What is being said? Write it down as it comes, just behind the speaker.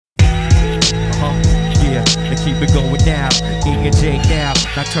keep it going down. E and J now,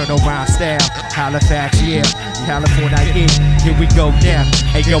 Nocturnal Ron style. Halifax, yeah, California, yeah. Here we go now.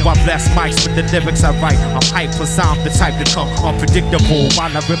 Hey yo, I bless mics with the lyrics I write. I'm hype cause I'm the type to come unpredictable while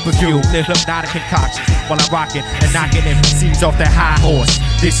I rip review. The hypnotic concoctions while I'm rocking and knocking MCs off that high horse.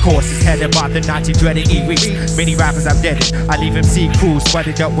 This course is headed by the Nazi dreaded E-Reece. Many rappers I've deaded. I leave MC crews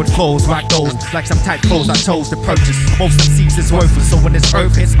sweated up with flows. Rock those like some tight clothes I chose to purchase. Most MCs is worthless, so when this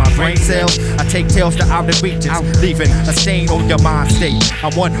earth hits my brain cells, I take tales to outer regions, leaving a stain on your mind state.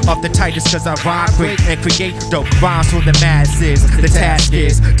 I'm one of the tightest cause I rhyme great and create dope rhymes for the masses. The task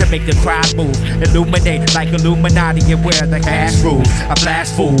is to make the crowd move, illuminate like Illuminati and wear the cash rules. I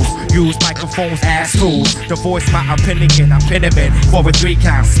blast fools, use microphones as tools to voice my opinion. I'm pinning for a 3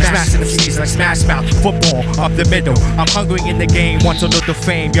 count, smashing the seas like Smash Mouth. Football up the middle, I'm hungry in the game, want to look the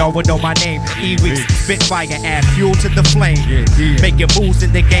fame. Y'all will know my name, E-Reece. Spit fire, add fuel to the flame. Making moves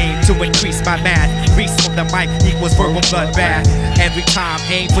in the game to increase my math. Reece on the mic equals verbal bloodbath. Every time,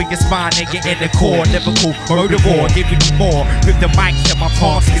 aim for your spine and get in the core. Lyrical murder war, giving you more. Grip the mic till my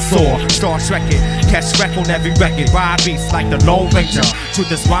palms get sore. Star trekking, catch wreck on every record. Ride Reece like the Lone Ranger. To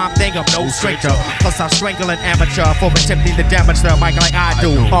this rhyme thing, I'm no stranger. Plus I strangle an amateur for attempting to damage the mic like I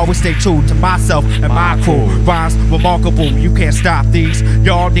do. Always stay true to myself and my crew. Rhymes remarkable, you can't stop these.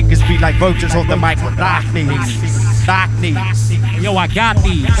 Y'all niggas be like virgins on the mic. Lock knees, lock knees. Yo, I got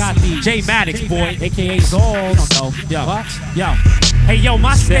these. J Maddox, boy, aka Zol. I don't know. Yo, what? Yo. Hey yo,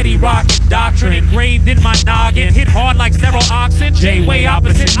 my steady rockin' doctrine engraved in my noggin. Hit hard like several oxen. J-way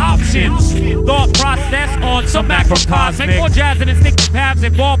opposite options. Thought process on some macrocosmic. More jazz than instinctive paths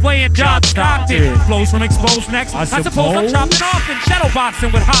and ball playing John Stockton. Flows from exposed next. I suppose I'm chopping off and shadow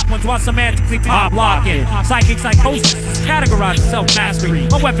boxing with hot ones while semantically top locking. Psychic psychosis categorized self-mastery.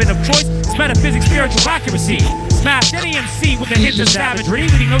 My weapon of choice is metaphysics, spiritual accuracy. Smash any MC with a hint of savagery.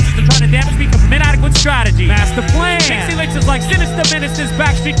 Leading notices and trying to damage me from inadequate strategy. Master plan. Mixy licks like sinister menaces.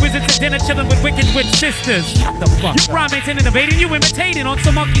 Backstreet visits and dinner chilling with wicked witch sisters. What the fuck? You rhymates and innovating, you imitating on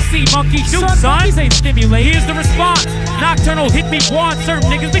some monkey see, monkey shoot, son. These ain't stimulating. Here's the response. Nocturnal hit me once. Certain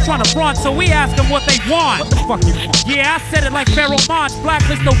niggas be trying to front, so we ask them what they want. What the fuck you want? Yeah, I said it like Pharaoh Monch.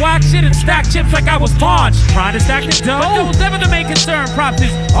 Blacklist the whack shit and stack chips like I was Punch. Trying to stack the dough. But those never the main concern. Props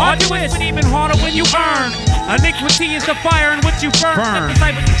is arduous, but even harder when you earn. Iniquity is the fire in which you burn.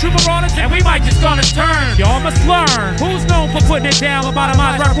 Disciples and true marauders, and we might just gonna turn. Y'all must learn. Who's known for putting it down? About a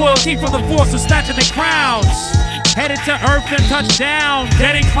mind rap royalty from the force of snatching their crowns. Headed to earth and touchdown.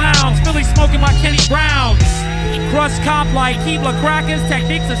 Deading clowns, Philly smoking my Kenny Browns. Crust comp like Keebler crackers,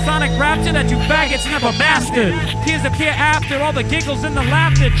 techniques of sonic rapture that you faggots never mastered. Tears appear after all the giggles and the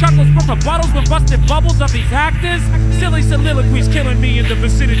laughter. Chuckles from rebuttals with busted bubbles of these actors. Silly soliloquies killing me in the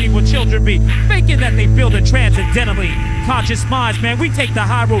vicinity where children be faking that they build it transcendentally. Conscious minds, man, we take the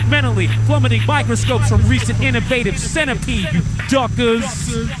high road mentally. Plummeting microscopes from recent innovative centipede, you duckers.